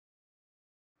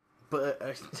But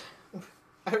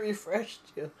I refreshed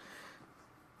you.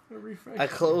 I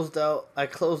closed out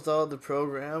the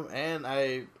program and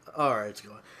alright, it's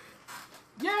going.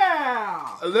 Yeah!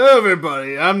 Hello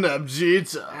everybody, I'm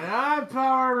Nabjita. And I'm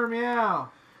Power Meow.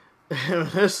 And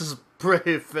this is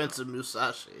Brave Fencer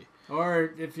Musashi.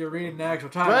 Or if you're reading the actual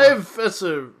title. Brave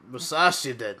Fencer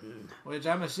Musashi didn't. Which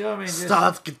I'm assuming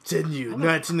Start continue,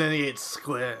 1998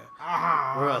 square.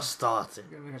 We're starting.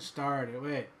 I'm gonna start it,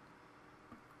 wait.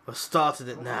 We're starting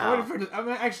it now. I'm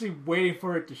actually waiting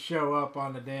for it to show up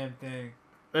on the damn thing.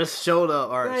 It's showed up.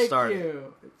 Alright, start. Thank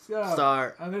you. It's up.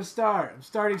 Start. I'm gonna start. I'm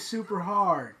starting super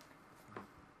hard.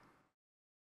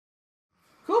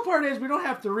 Cool part is we don't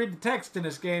have to read the text in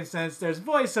this game since there's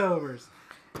voiceovers.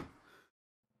 God,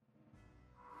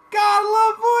 I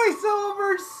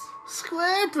love voiceovers!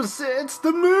 Square presents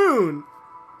the moon!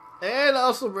 And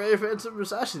also Brave Fencer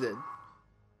Musashi did.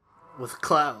 With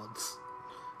clouds.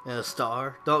 And a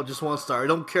star. Don't just one star. I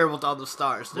don't care about all the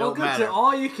stars. They don't matter. Welcome to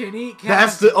All You Can Eat.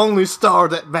 That's the only star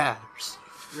that matters.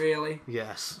 Really?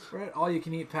 Yes. We're at All You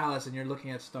Can Eat Palace and you're looking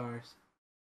at stars.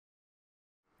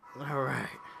 Alright.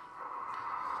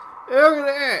 Look at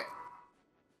that.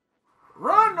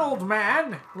 Run, old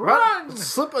man! Run!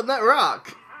 Slip on that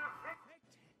rock.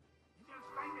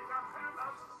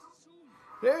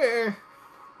 There.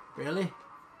 Really?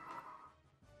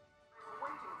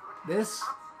 This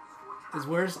is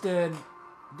worse than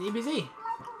DBZ.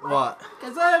 What?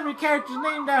 Because every character's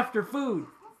named after food.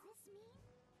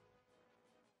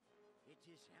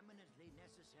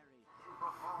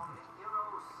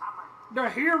 The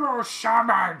hero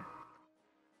shaman.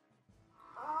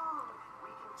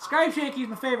 Scribe Shaky's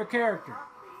my favorite character.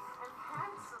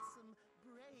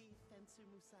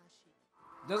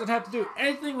 Doesn't have to do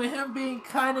anything with him being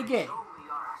kind of gay.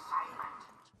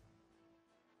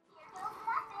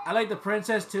 I like the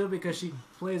princess too because she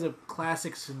plays a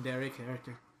classic tsundere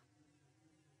character.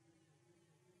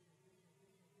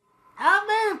 I'm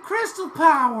made of crystal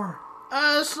power!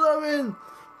 I summon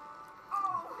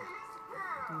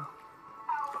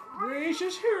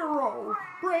Gracious hero,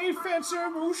 brave fencer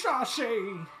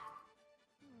Musashi.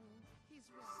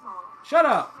 Shut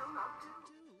up!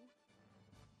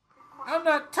 I'm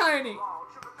not tiny.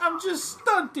 I'm just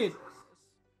stunted.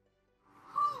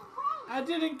 I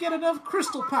didn't get enough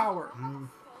crystal power.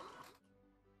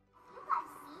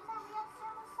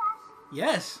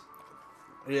 Yes.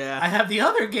 Yeah. I have the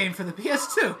other game for the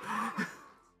PS2.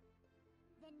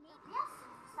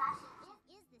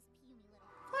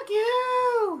 Fuck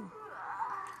you!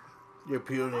 You're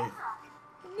puny. I'm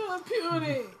not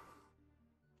puny.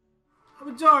 I'm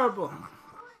adorable.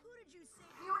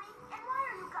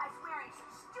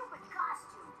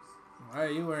 Why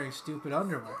are you wearing stupid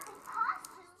underwear?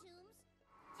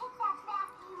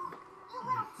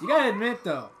 You gotta admit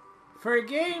though, for a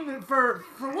game for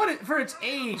its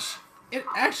age, it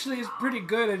actually is pretty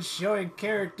good at showing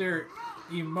character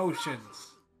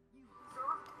emotions.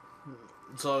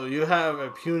 So you have a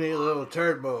puny little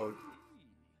turd mode.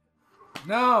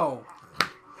 No.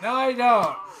 No, I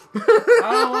don't. I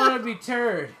don't want to be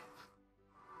turd.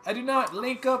 I do not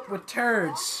link up with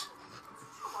turds.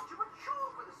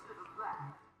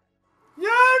 Yeah,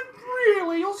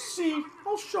 really, you'll see.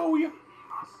 I'll show you.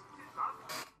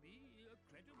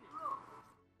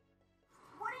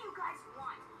 What do you guys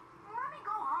want? Let me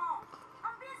go home.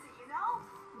 I'm busy, you know?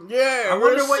 Yeah, I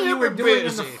wonder what you were doing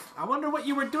busy. I wonder what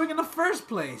you were doing in the first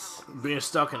place. Being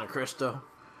stuck in a crystal.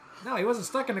 No, he wasn't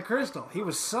stuck in a crystal. He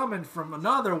was summoned from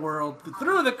another world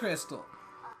through the crystal.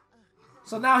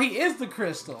 So now he is the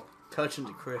crystal. Touching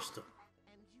the crystal.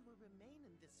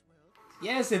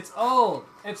 Yes, it's old.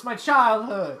 It's my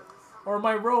childhood. Or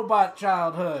my robot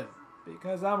childhood.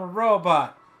 Because I'm a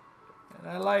robot. And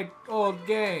I like old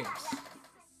games.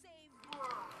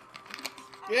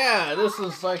 Yeah, this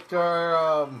is like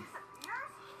our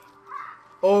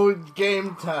old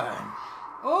game time.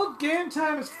 Old game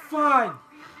time is fun.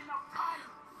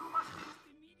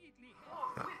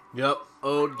 Yep,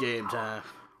 old game time.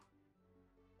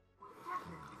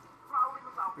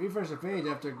 Refresh the page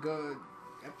after going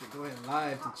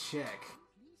live to check.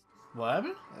 What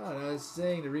happened? I don't know, it's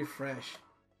saying to refresh.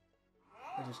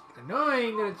 It's just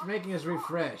annoying that it's making us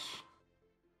refresh.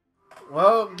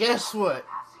 Well, guess what?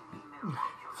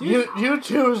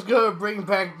 YouTube's gonna bring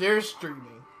back their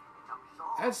streaming.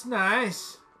 That's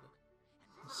nice.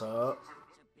 So,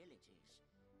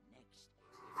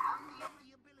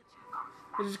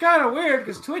 Which is kind of weird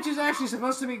because Twitch is actually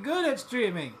supposed to be good at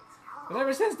streaming. But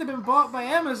ever since they've been bought by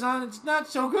Amazon, it's not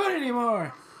so good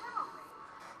anymore.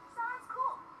 Sounds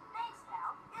cool. Thanks,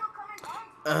 pal. It'll come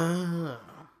in handy.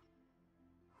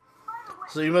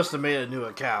 so you must have made a new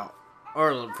account.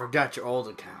 Or forgot your old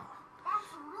account.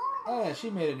 Oh yeah, she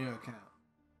made a new account.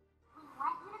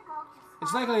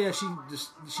 It's likely that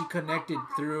she connected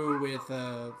through with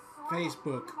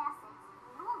Facebook,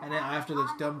 and then after this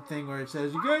dumb thing where it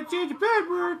says you gotta change your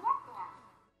password.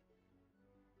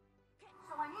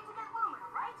 So I need to get Lumina,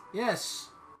 right? Yes.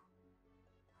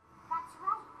 That's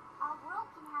right. Our world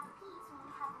can have peace when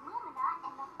we have Lumina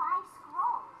and the 5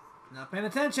 scrolls. Not paying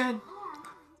attention. And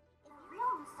if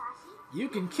real Musashi, You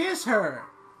can kiss her.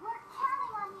 we're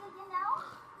counting on you, you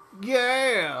know?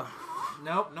 Yeah.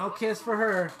 Nope, no kiss for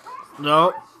her.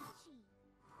 Nope.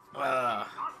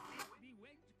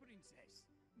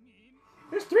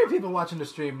 There's 3 people watching the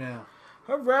stream now.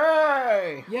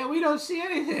 Hooray! Yeah, we don't see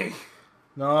anything.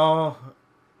 No.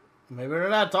 Maybe they're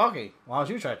not talking. Why don't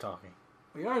you try talking?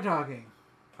 We are talking.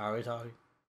 Are we talking?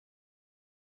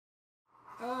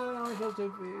 Only shows 2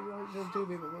 people. Only shows 2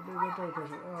 people. What third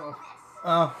person?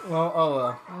 Oh.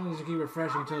 Well. I need to keep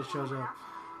refreshing until it shows up. Then I'm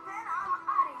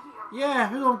out of here.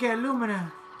 Yeah, we're gonna get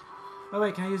Lumina. Oh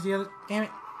wait, can I use the other? Damn it.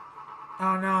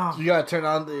 Oh no. You gotta turn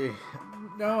on the...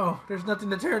 No, there's nothing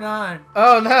to turn on.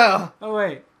 Oh no! Oh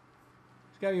wait.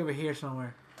 It's gotta be over here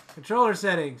somewhere. Controller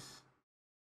settings.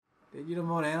 Did you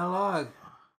mode analog?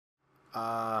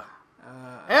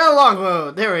 Analog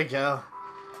mode! There we go.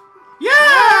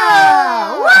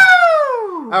 Yeah!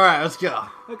 Woo! Alright, let's go.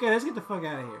 Okay, let's get the fuck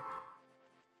out of here.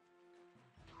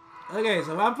 Okay,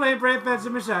 so I'm playing Brave Fence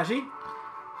and Musashi.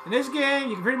 In this game,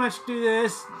 you can pretty much do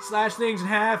this, slash things in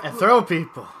half. And throw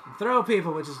people. And throw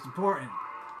people, which is important.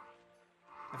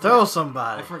 Throw I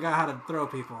somebody. forgot how to throw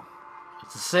people.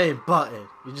 It's the same button.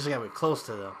 You just gotta be close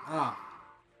to them. Oh.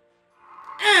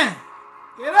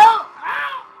 Get out!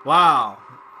 Ow! Wow.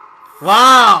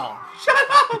 Wow! Shut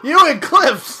up! You in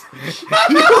clips!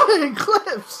 You in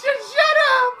clips! Just shut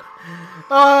up!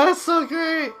 Oh, that's so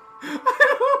great!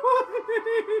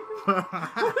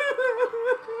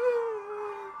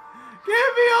 Give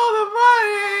me all the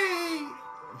money!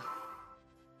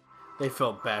 They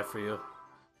felt bad for you.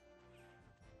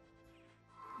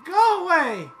 Go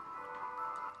away!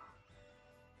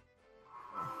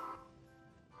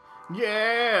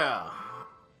 Yeah!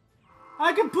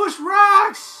 I can push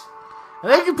rocks!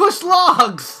 And they can push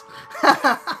logs!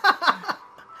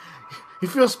 You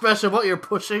feel special about your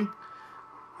pushing?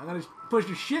 I'm gonna push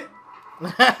your shit.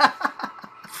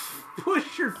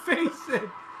 Push your face in.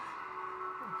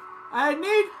 I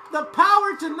need the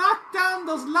power to knock down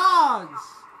those logs.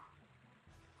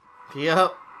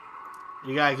 Yep.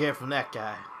 You gotta get it from that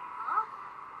guy.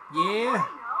 Yeah. I know.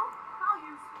 I'll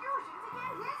use fusion to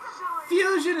get his ability.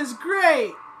 Fusion is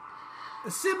great.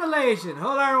 Assimilation.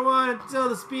 Hold R1 until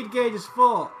the speed gauge is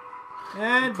full.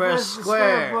 And Press the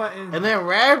square. button. And then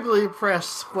rapidly press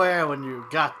square when you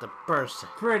got the person.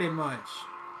 Pretty much.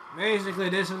 Basically,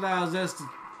 this allows us to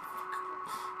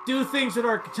do things with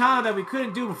our katana that we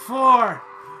couldn't do before.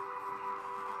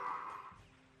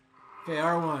 Okay,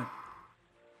 R1.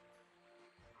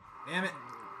 Damn it.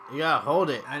 You gotta hold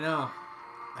it. I know.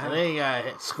 And then you gotta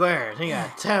hit square. Then you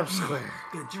gotta tap square.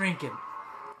 Good drinking.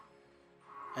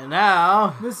 And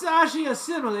now... Musashi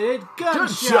assimilated gunshot.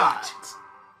 Gunshot!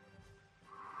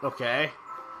 Okay.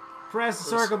 Press the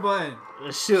circle button.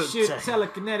 Shoot.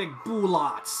 Telekinetic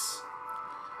bullets.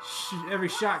 Every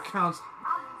shot counts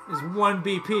as 1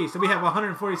 BP, so we have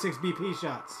 146 BP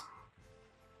shots.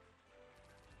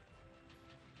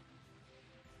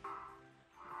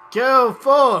 Go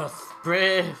forth,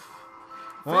 brave.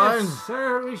 One. Yes,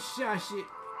 sir, Musashi.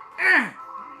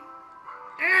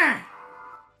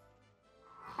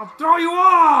 I'll throw you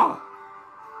all!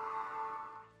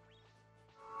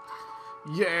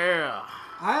 Yeah.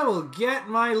 I will get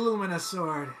my Lumina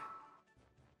sword.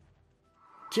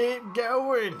 Keep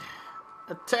going.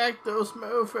 Attack those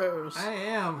mofos. I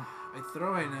am, by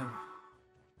throwing them.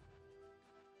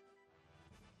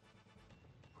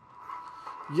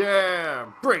 Yeah.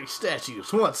 Break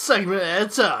statues 1 segment at a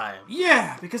time.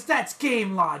 Yeah, because that's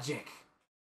game logic.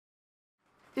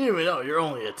 Even though you're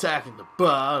only attacking the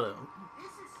bottom.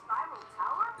 This is Spiral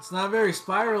Tower? It's not very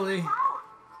spirally. Tower.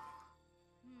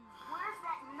 Where's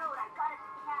that note I got at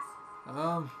the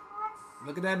castle? Let's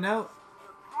Look at that note.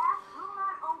 The path will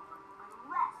not open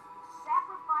unless you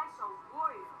sacrifice a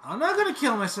warrior. I'm not gonna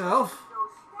kill myself.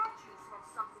 Those statues have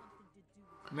something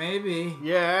to do. Maybe.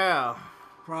 Yeah.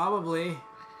 Probably.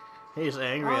 He's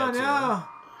angry Oh at you. no!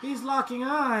 He's locking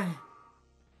on.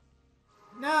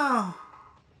 No.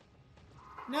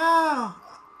 No.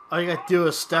 All you gotta do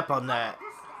is step on that.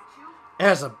 This statue It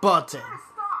has a button.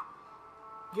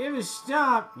 stop. Give it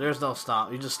stop. There's no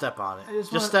stomp. You just step on it. I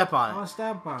Just wanna- step I on want it. to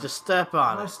stomp on it. Just step I on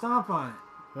want it. to stomp on it.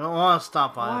 You don't want to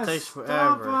stomp I on it. want It to takes stomp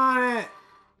forever. on it.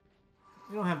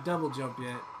 You don't have double jump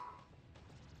yet.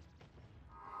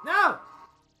 No!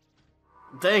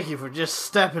 Thank you for just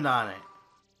stepping on it.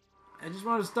 I just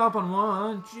want to stop on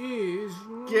one. Jeez.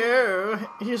 Yeah,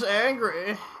 he's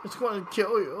angry. It's going to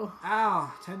kill you.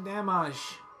 Ow, 10 damage.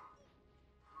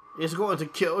 It's going to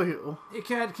kill you. You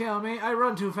can't kill me. I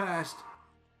run too fast.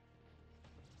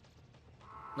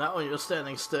 Not when you're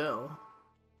standing still.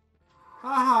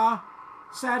 Haha.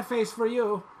 Sad face for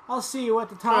you. I'll see you at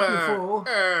the top, you fool.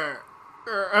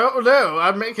 Oh no,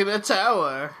 I'm making a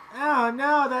tower. Oh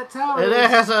no, that tower And it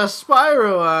has a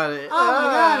spiral on it. Oh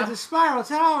my god, it's a spiral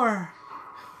tower.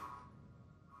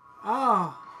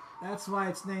 Oh, that's why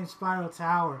it's named Spiral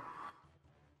Tower.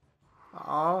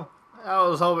 Oh, I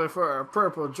was hoping for a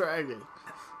purple dragon.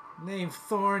 Named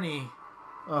Thorny.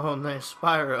 Oh, named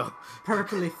Spyro.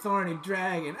 Purpley thorny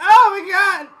dragon. Oh my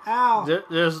god! Ow.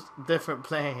 There's different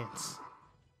planes.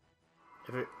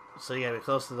 So you gotta be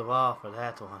close to the wall for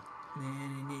that one.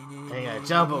 And you gotta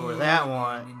jump over that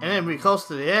one. And then be close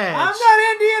to the edge. I'm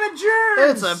not Indiana Jones!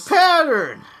 It's a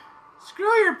pattern! Screw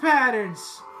your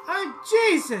patterns! I'm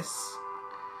Jesus!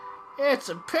 It's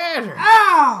a pattern!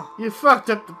 Ow! You fucked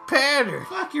up the pattern!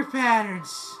 Fuck your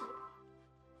patterns!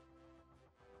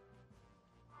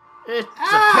 It's a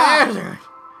pattern!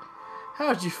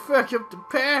 How'd you fuck up the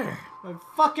pattern? I'm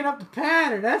fucking up the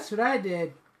pattern, that's what I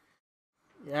did.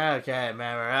 Yeah, I can't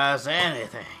memorize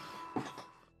anything.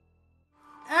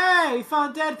 Hey, we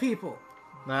found dead people.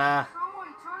 Nah. Someone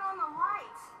turn on the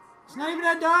lights. It's not even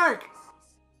that dark.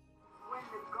 When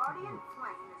the guardian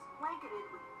flame is blanketed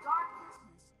with darkness,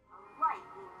 a light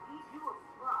will lead you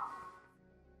above.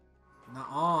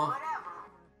 Nuh-uh. Whatever.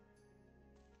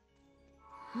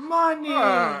 Money!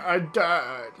 I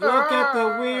died. Look at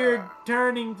the weird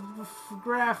turning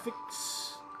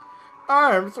graphics.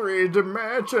 I'm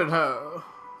three-dimensional.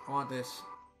 I want this.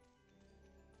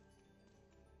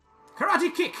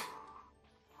 Karate kick!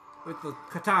 With the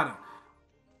katana.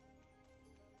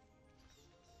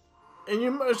 And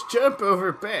you must jump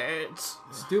over beds.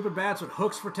 Stupid bats with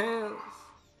hooks for tails.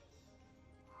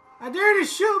 I dare you to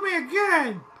shoot me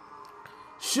again!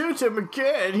 Shoot him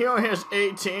again. He only has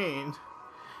 18.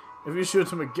 If you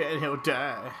shoot him again, he'll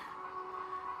die.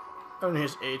 Only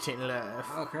has 18 left.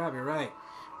 Oh crap, you're right.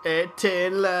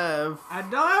 18 left. I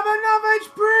don't have enough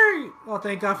HP! Oh,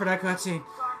 thank God for that cutscene.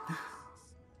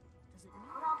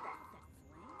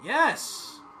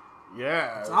 Yes!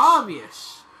 Yes. It's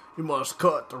obvious. You must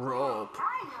cut the rope.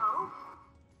 I know.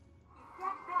 If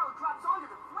that bell drops onto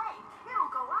the flame,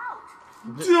 it'll go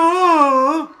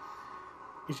out. Duh!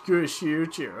 He's going to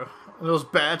shoot you. And those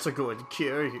bats are going to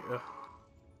kill you.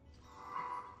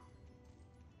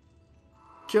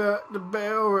 Cut the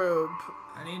bell rope.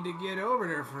 I need to get over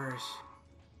there first.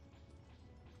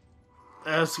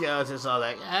 The skeleton's all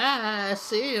like, I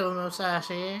see you,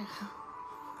 Musashi.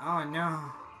 Oh no.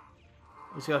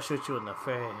 He's gonna shoot you in the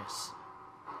face.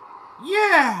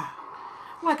 Yeah!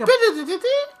 Like a...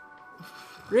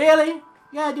 Really? You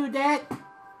gotta do that?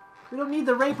 We don't need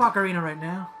the rape ocarina right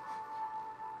now.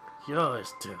 You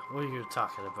always do. What are you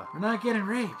talking about? We're not getting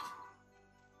raped.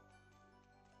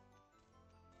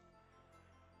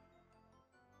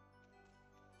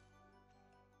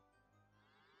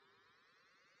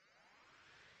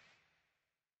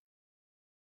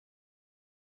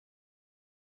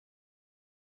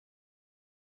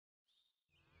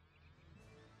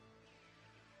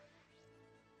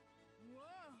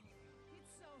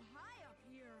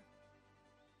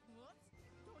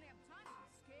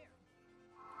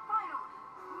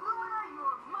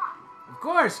 Of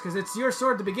course, because it's your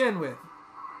sword to begin with.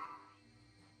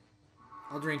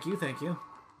 I'll drink you, thank you.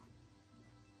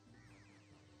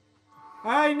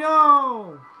 I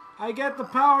know! I get the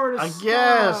power to stun.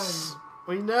 Yes!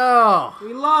 We know!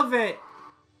 We love it!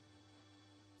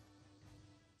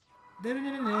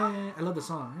 I love the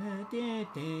song.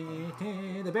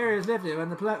 The barrier is lifted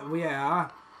when the yeah.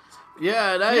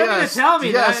 Yeah, now You don't need to tell me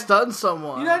you gotta that. stun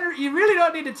someone. You really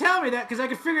don't need to tell me that because I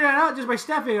can figure that out just by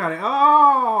stepping on it.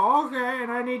 Oh, okay,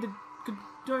 and I need to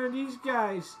join these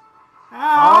guys.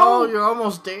 Ow! Oh, you're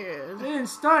almost I dead. didn't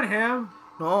stun him.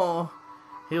 No,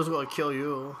 he was gonna kill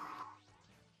you.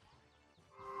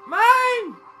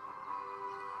 Mine!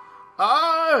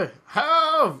 I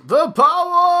have the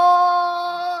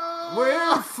power!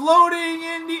 We're floating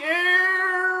in the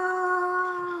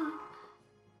air!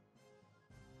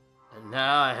 And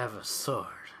now I have a sword.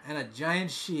 And a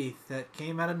giant sheath that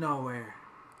came out of nowhere.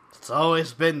 It's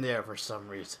always been there for some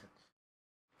reason.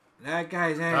 That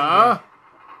guy's angry.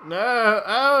 No,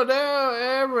 oh no,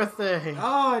 everything.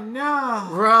 Oh no!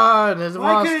 Run, it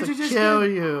Why wants couldn't to you just kill do-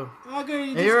 you. How could you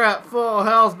And just... you're at full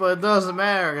health, but it doesn't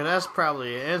matter, because that's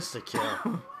probably an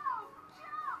insta-kill.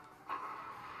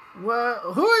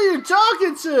 Well, who are you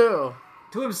talking to?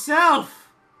 To himself.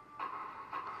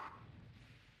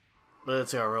 But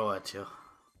it's gonna roll at you.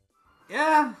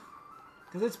 Yeah,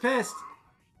 because it's pissed.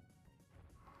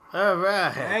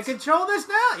 Alright. Can I control this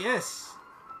now? Yes.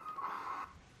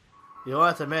 You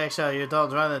want to make sure you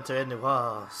don't run into any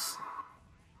walls.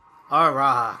 Or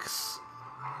rocks.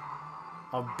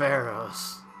 Or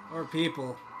barrels. Or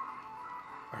people.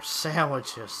 Or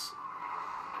sandwiches.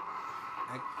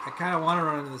 I kind of want to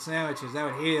run into the sandwiches. That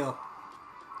would heal.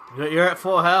 You're at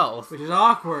full health. Which is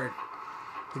awkward.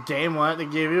 The game wanted to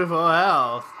give you full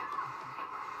health.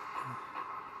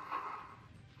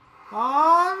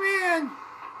 Oh, man.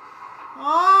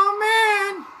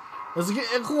 Oh, man. Let's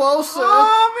get closer.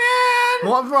 Oh,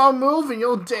 man. One wrong move and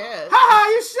you're dead. Haha,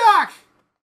 you suck.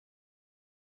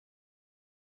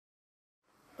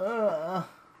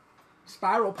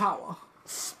 Spiral power.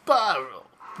 Spiral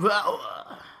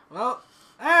power. Well,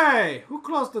 hey, who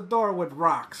closed the door with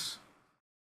rocks?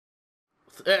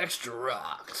 With extra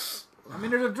rocks. I mean,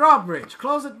 there's a drawbridge.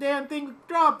 Close the damn thing with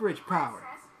drawbridge power.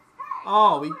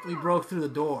 Oh, we broke through the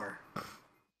door.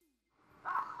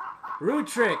 Root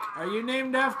Trick, are you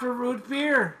named after root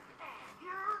beer?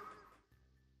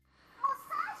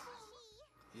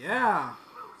 Musashi! Yeah.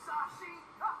 Musashi?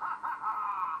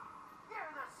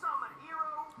 You're the summoned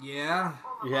hero? Yeah.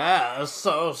 Yeah,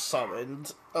 so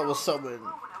summoned. I was summoned.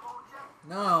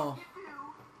 No. You do,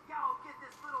 y'all get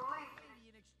this little lady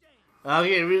in exchange. I'll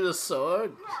give you the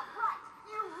sword. Yeah, right.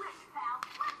 You wish, pal.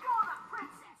 Let go of the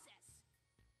princess.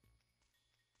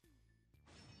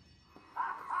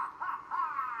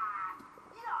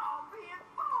 Y'all being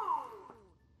fooled.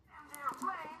 Them there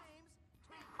flames,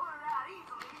 we put it out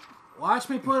easily. Watch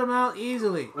me put him out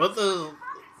easily.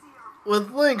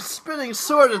 With Link's spinning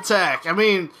sword attack. I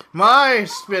mean, my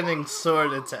spinning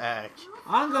sword attack.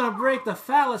 I'm gonna break the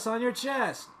phallus on your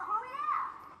chest. Oh,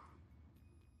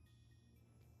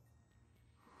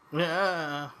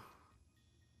 yeah.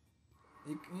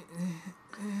 Yeah.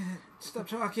 Stop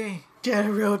talking.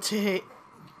 Gotta rotate.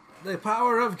 The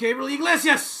power of Gabriel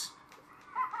Iglesias.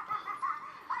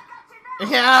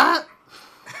 Yeah.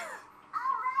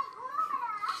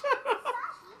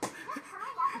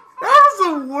 That was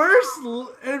the worst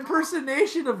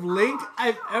impersonation of Link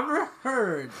I've ever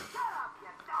heard. Shut up, you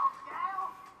dog gal,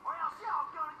 or else y'all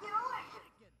gonna get a licking.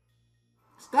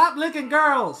 Stop licking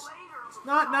girls. Later, It's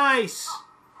not nice.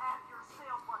 have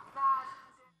yourself a nice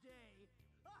day.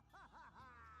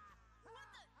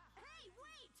 Hey,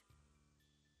 wait!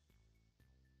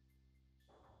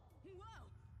 Whoa,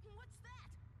 what's that?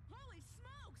 Holy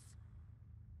smokes!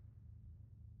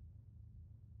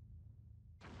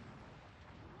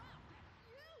 Wow, that's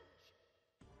huge!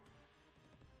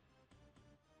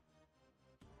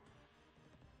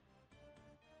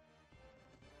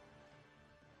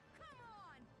 Come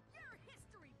on! You're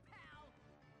history, pal!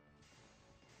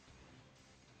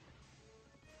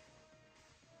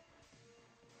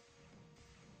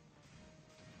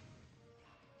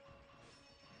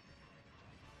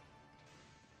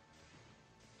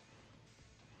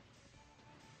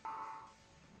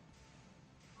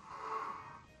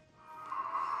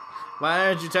 Why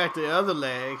didn't you attack the other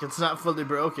leg? It's not fully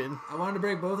broken. I wanted to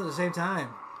break both at the same time.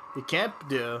 You can't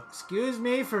do. Excuse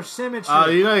me for symmetry. Oh,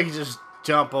 you know you can just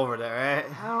jump over there, right?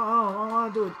 I don't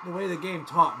want to do it the way the game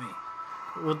taught me.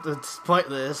 Well, it's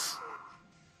pointless.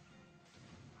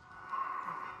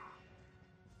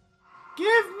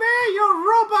 Give me your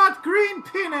robot green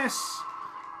penis!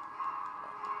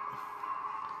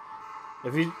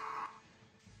 If you...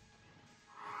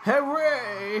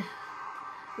 Hooray!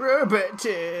 Robot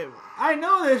Tim! I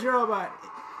know this robot.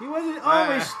 He wasn't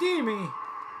always Ah. steamy.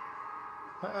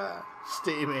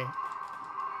 Steamy.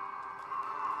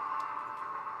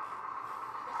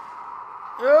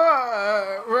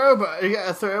 Robot, you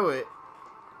gotta throw it.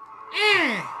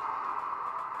 Eh.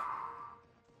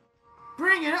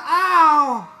 Bring it!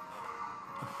 Ow!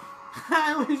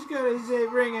 I was gonna say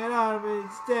bring it on, but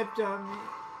it stepped on me.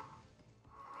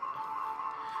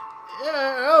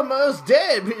 You're almost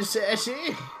dead,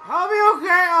 Musashi. I'll be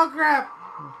okay. Oh crap!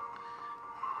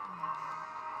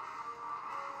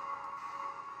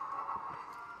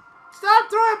 Stop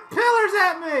throwing pillars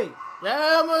at me!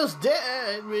 You're almost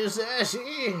dead,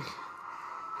 Musashi.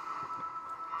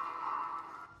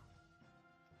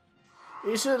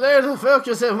 You should learn to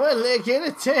focus on one leg at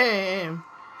a time.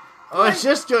 Or it's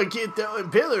just gonna keep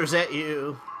throwing pillars at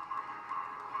you.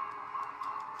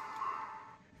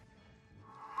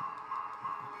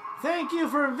 Thank you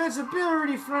for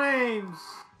invincibility frames.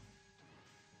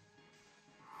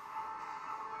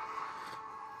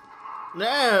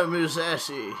 Now,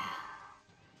 Musashi,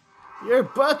 your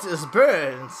butt is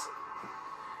burned.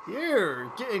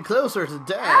 You're getting closer to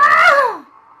death. Ah!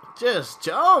 Just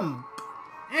jump.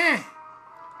 Eh.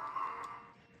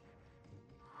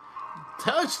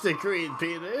 Touch the green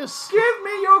penis. Give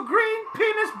me your green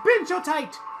penis bincho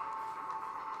tight.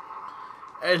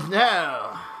 And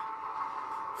now,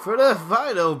 for the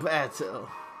final battle.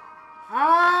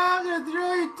 I'm gonna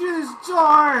throw you through this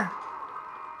door.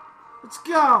 Let's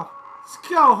go. Let's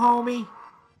go, homie.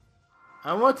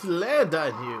 I want to land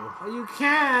on you. Oh, you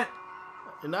can't.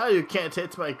 And now you can't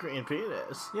hit my green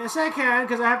penis. Yes, I can,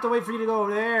 because I have to wait for you to go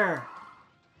over there.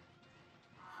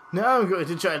 Now I'm going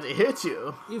to try to hit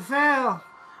you. You fail.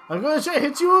 I'm going to try to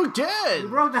hit you You again.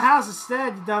 broke the house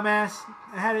instead, you dumbass.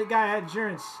 I had a guy had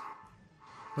insurance.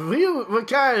 What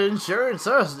kind of insurance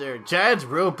is there? Giant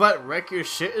robot wreck your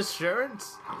shit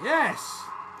insurance? Yes.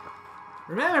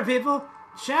 Remember, people,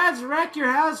 Chad's wreck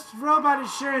your house robot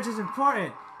insurance is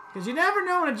important. Because you never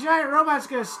know when a giant robot's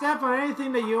going to step on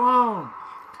anything that you own.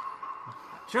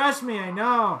 Trust me, I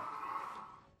know.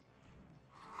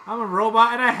 I'm a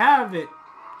robot and I have it.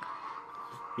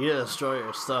 You destroy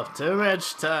your stuff too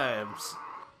much times.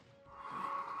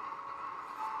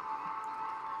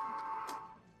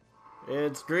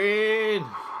 It's green.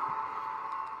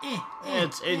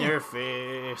 It's in your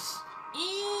face.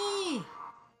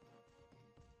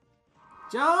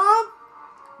 Jump!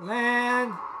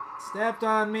 Land! Stepped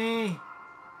on me.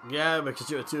 Yeah, because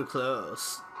you were too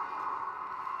close.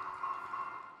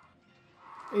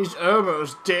 He's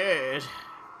almost dead.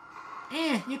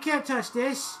 You can't touch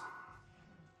this.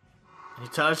 He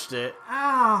touched it.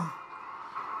 Ow.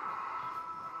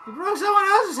 You broke someone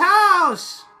else's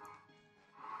house!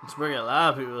 It's breaking a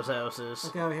lot of people's houses.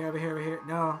 Okay, over here, over here, over here.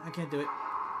 No, I can't do it.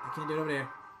 I can't do it over there.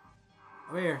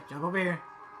 Over here. Jump over here.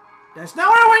 That's not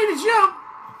where I want you to jump!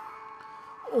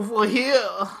 Over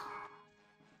here.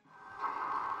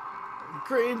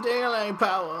 Green dangling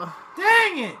power.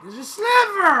 Dang it! There's a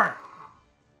sliver!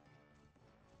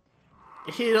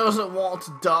 He doesn't want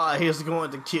to die. He's going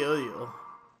to kill you.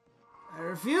 I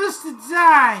refuse to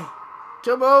die!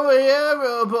 Come over here,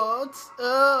 robot.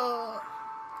 No.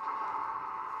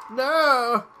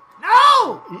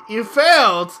 No! You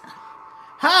failed.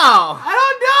 How? I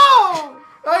don't know!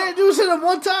 I didn't do this in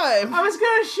one time. I was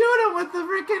gonna shoot him with the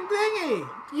freaking thingy!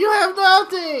 You have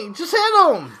nothing. Just hit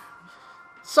him.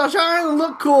 Stop trying to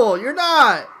look cool. You're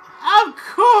not. I'm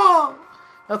cool!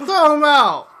 Now throw him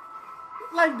out.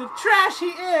 Like the trash he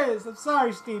is! I'm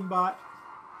sorry, Steambot.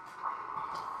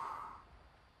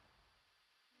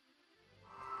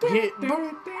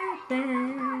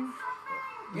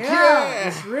 Yeah,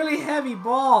 this really heavy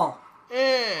ball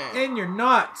in your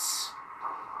nuts.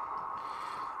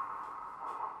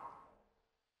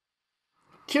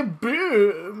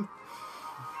 Kaboom!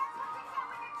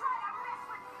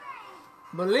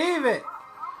 Believe it.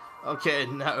 Okay,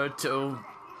 Naruto.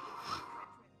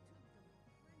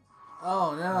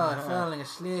 Oh no, I'm falling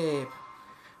asleep.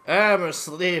 I'm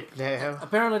asleep now.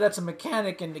 Apparently that's a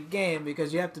mechanic in the game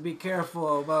because you have to be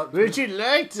careful about... Would you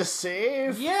like to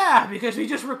save? Yeah, because we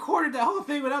just recorded that whole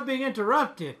thing without being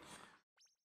interrupted.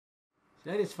 Is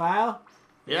that his file?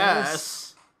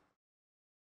 Yes.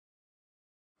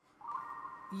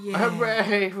 Yeah.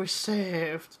 Hooray, we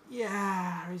saved.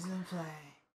 Yeah, resume play.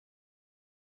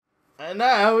 And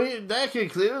now that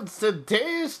concludes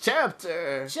today's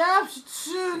chapter. Chapter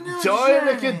 2, new Join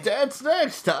the journey. cadets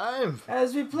next time.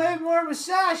 As we play more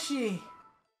Musashi.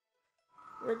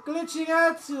 We're glitching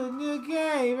out to a new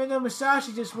game, even though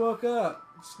Musashi just woke up.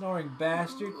 Snoring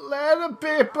bastard. Let the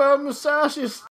people Musashi